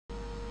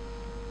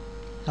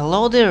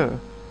Hello there,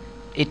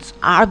 it's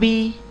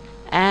RB,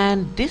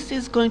 and this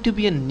is going to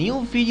be a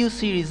new video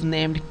series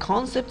named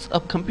Concepts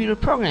of Computer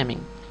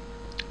Programming.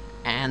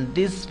 And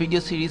this video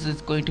series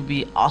is going to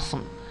be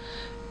awesome.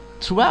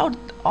 Throughout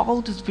all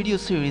this video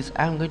series,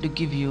 I'm going to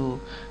give you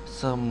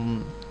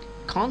some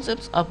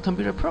concepts of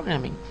computer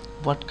programming,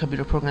 what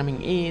computer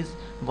programming is,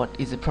 what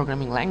is a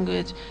programming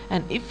language,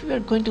 and if you are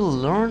going to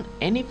learn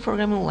any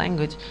programming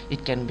language,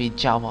 it can be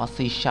Java,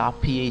 C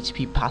Sharp,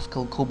 PHP,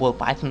 Pascal, COBOL,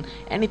 Python,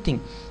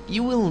 anything.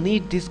 You will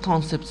need these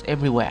concepts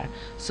everywhere.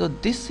 So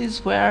this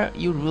is where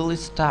you really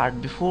start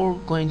before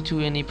going to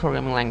any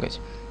programming language.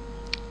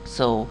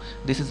 So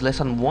this is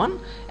lesson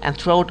 1, and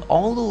throughout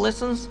all the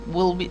lessons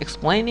we'll be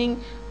explaining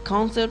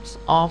concepts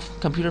of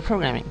computer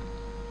programming.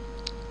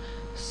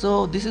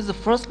 So this is the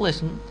first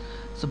lesson.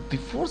 So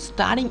before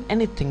starting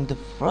anything, the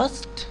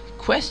first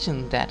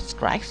question that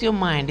strikes your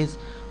mind is,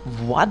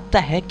 what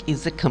the heck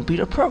is a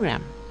computer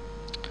program?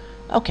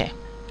 Okay,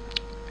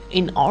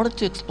 in order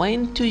to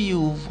explain to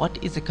you what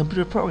is a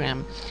computer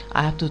program,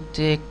 I have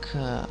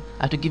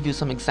to give you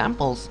some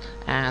examples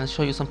and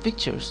show you some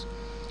pictures.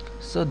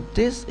 So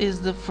this is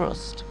the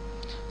first.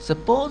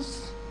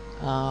 Suppose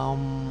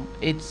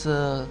it's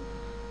a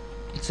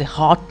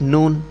hot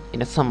noon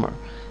in a summer,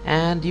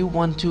 and you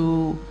want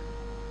to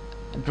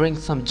drink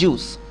some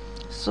juice.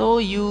 So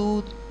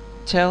you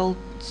tell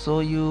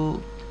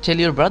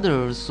your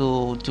brother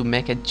to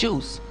make a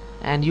juice,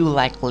 and you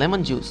like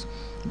lemon juice.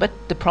 But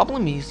the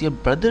problem is your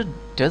brother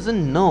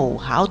doesn't know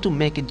how to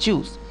make a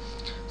juice.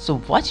 So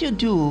what you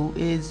do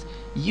is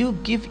you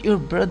give your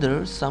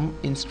brother some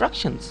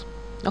instructions.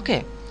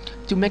 Okay,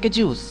 to make a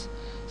juice.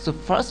 So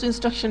first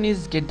instruction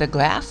is get the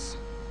glass,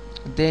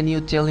 then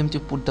you tell him to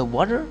put the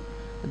water,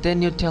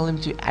 then you tell him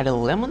to add a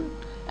lemon,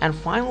 and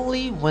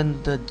finally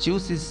when the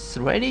juice is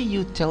ready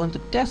you tell him to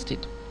test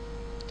it.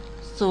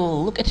 So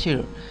look at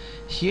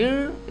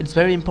here it's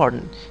very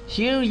important.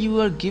 Here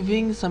you are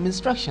giving some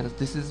instructions.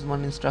 This is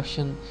one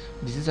instruction,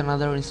 this is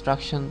another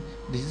instruction,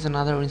 this is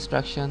another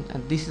instruction,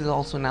 and this is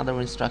also another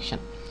instruction.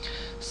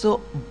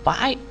 So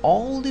by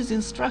all these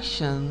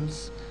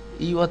instructions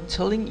you are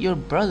telling your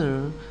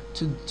brother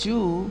to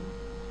do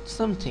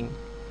something.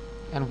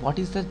 And what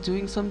is that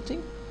doing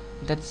something?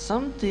 That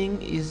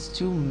something is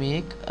to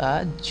make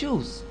a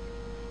juice.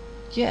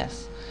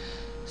 Yes.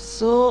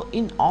 So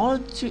in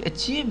order to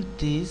achieve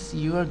this,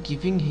 you are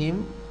giving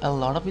him a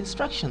lot of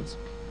instructions.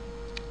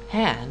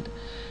 And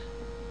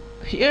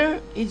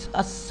here is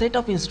a set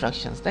of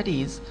instructions. That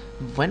is,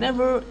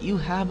 whenever you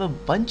have a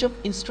bunch of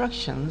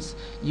instructions,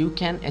 you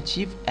can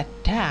achieve a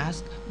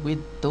task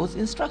with those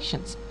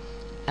instructions.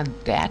 And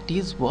that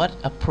is what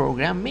a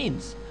program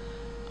means.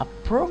 A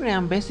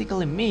program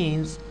basically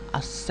means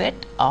a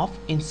set of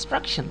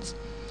instructions,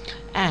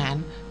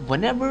 and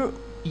whenever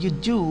you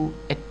do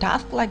a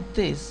task like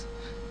this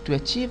to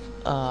achieve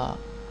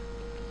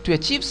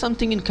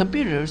something in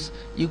computers,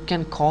 you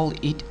can call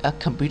it a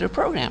computer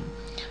program.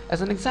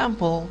 As an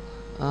example,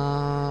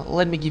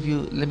 let me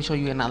show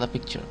you another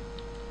picture.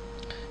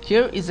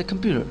 Here is a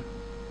computer,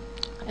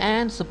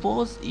 and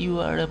suppose you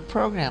are a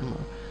programmer.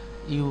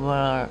 You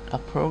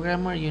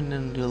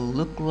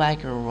look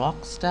like a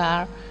rock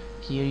star.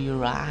 Here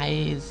your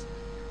eyes,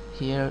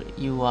 here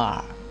you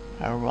are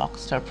a rock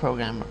star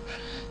programmer.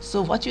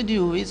 So what you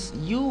do is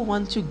you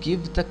want to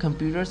give the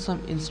computer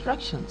some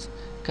instructions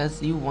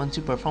because you want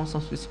to perform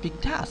some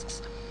specific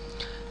tasks.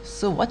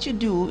 So what you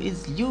do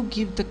is you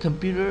give the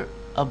computer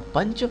a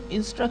bunch of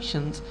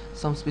instructions,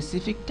 some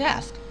specific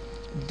task.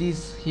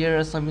 Here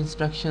are some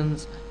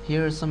instructions,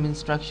 here are some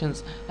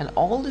instructions, and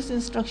all these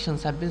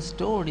instructions have been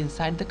stored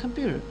inside the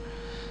computer.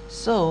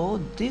 So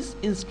these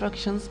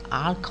instructions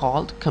are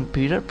called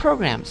computer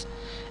programs,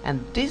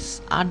 and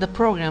these are the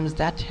programs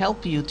that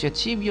help you to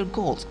achieve your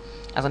goals.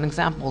 As an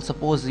example,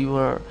 suppose you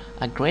were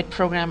a great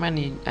programmer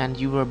and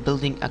you were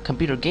building a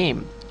computer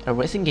game, a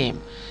racing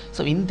game.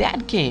 So in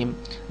that game,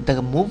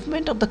 the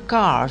movement of the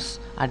cars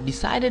are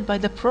decided by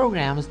the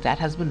programs that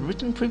has been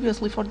written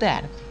previously for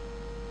that.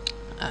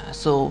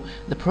 So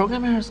the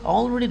programmer has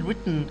already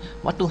written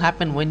what will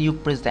happen when you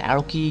press the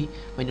arrow key,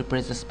 when you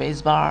press the space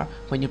bar,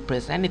 when you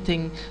press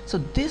anything. So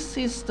this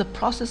is the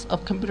process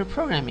of computer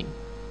programming.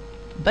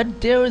 But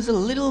there is a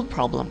little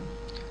problem.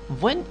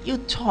 When you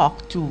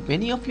talk to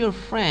many of your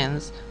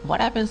friends,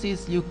 what happens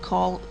is you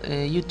talk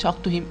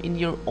to him in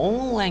your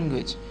own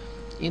language,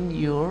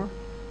 you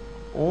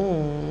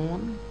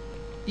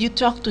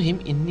talk to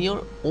him in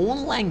your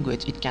own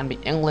language. It can be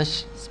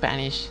English,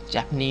 Spanish,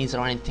 Japanese,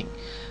 or anything.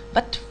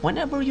 But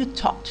whenever you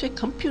talk to a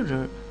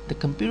computer, the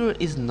computer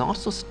is not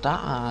so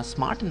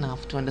smart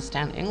enough to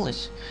understand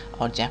English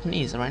or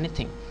Japanese or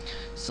anything.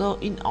 So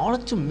in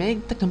order to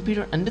make the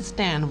computer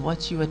understand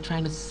what you are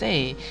trying to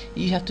say,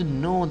 you have to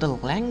know the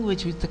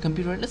language which the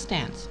computer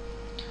understands.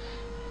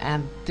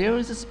 And there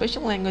is a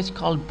special language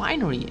called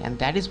binary, and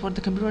that is what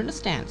the computer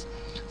understands.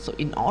 So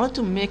in order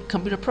to make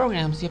computer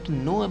programs, you have to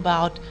know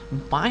about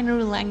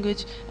binary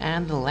language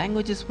and the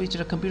languages which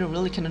the computer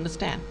really can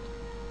understand.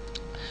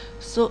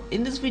 So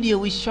in this video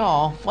we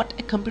show what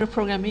a computer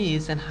program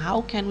is and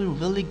how can we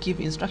really give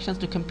instructions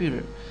to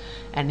computer.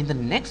 And in the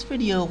next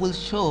video we'll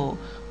show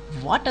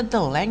what are the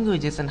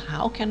languages and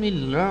how can we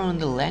learn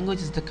the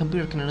languages the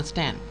computer can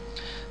understand.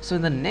 So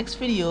in the next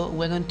video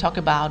we're going to talk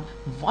about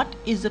what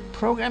is a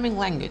programming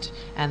language,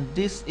 and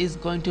this is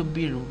going to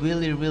be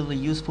really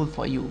useful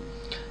for you.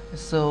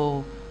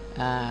 So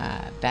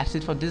that's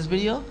it for this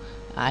video.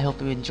 I hope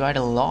you enjoyed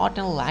a lot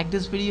and like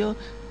this video.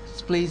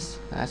 Please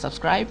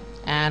subscribe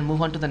and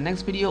move on to the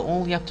next video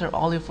only after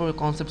all your four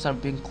concepts are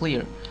being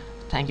clear.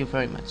 Thank you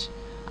very much.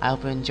 I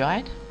hope you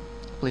enjoyed.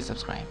 Please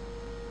subscribe.